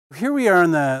Here we are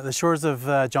on the shores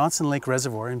of Johnson Lake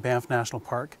Reservoir in Banff National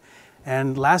Park,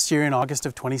 and last year in August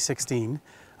of 2016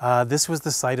 this was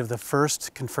the site of the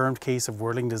first confirmed case of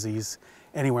whirling disease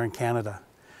anywhere in Canada.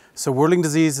 So whirling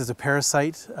disease is a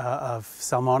parasite of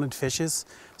salmonid fishes,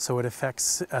 so it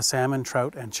affects salmon,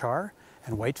 trout and char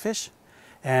and whitefish,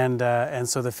 and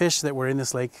so the fish that were in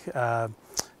this lake,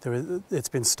 it's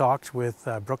been stocked with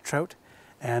brook trout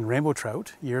and rainbow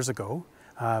trout years ago.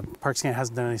 Parks Canada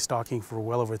hasn't done any stocking for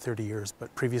well over 30 years,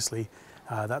 but previously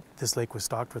this lake was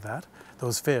stocked with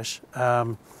those fish.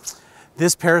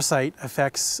 This parasite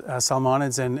affects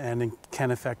salmonids and can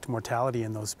affect mortality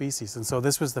in those species. And so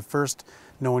this was the first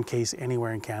known case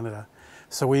anywhere in Canada.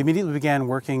 So we immediately began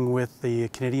working with the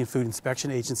Canadian Food Inspection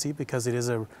Agency because it is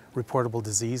a reportable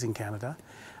disease in Canada,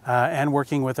 and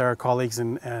working with our colleagues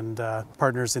and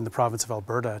partners in the province of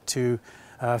Alberta to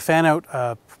fan out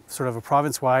sort of a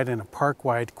province-wide and a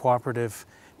park-wide cooperative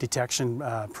detection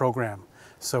program.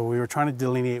 So we were trying to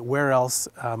delineate where else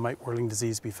might whirling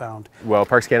disease be found. Well,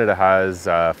 Parks Canada has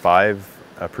 5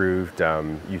 approved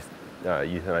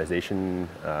euthanization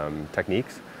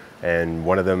techniques, and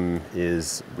one of them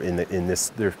is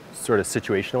they're sort of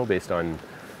situational based on,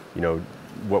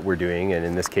 what we're doing, and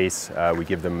in this case we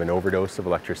give them an overdose of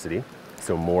electricity.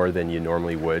 So more than you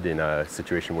normally would in a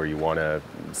situation where you want to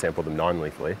sample them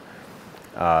non-lethally.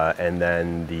 And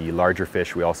then the larger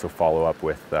fish, we also follow up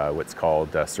with what's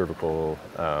called cervical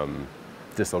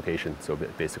dislocation, so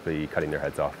basically cutting their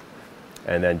heads off.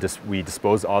 And then we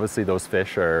dispose, obviously those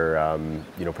fish are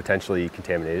potentially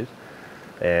contaminated.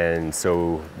 And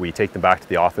so we take them back to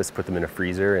the office, put them in a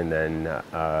freezer, and then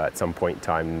at some point in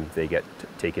time they get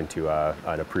taken to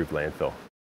an approved landfill.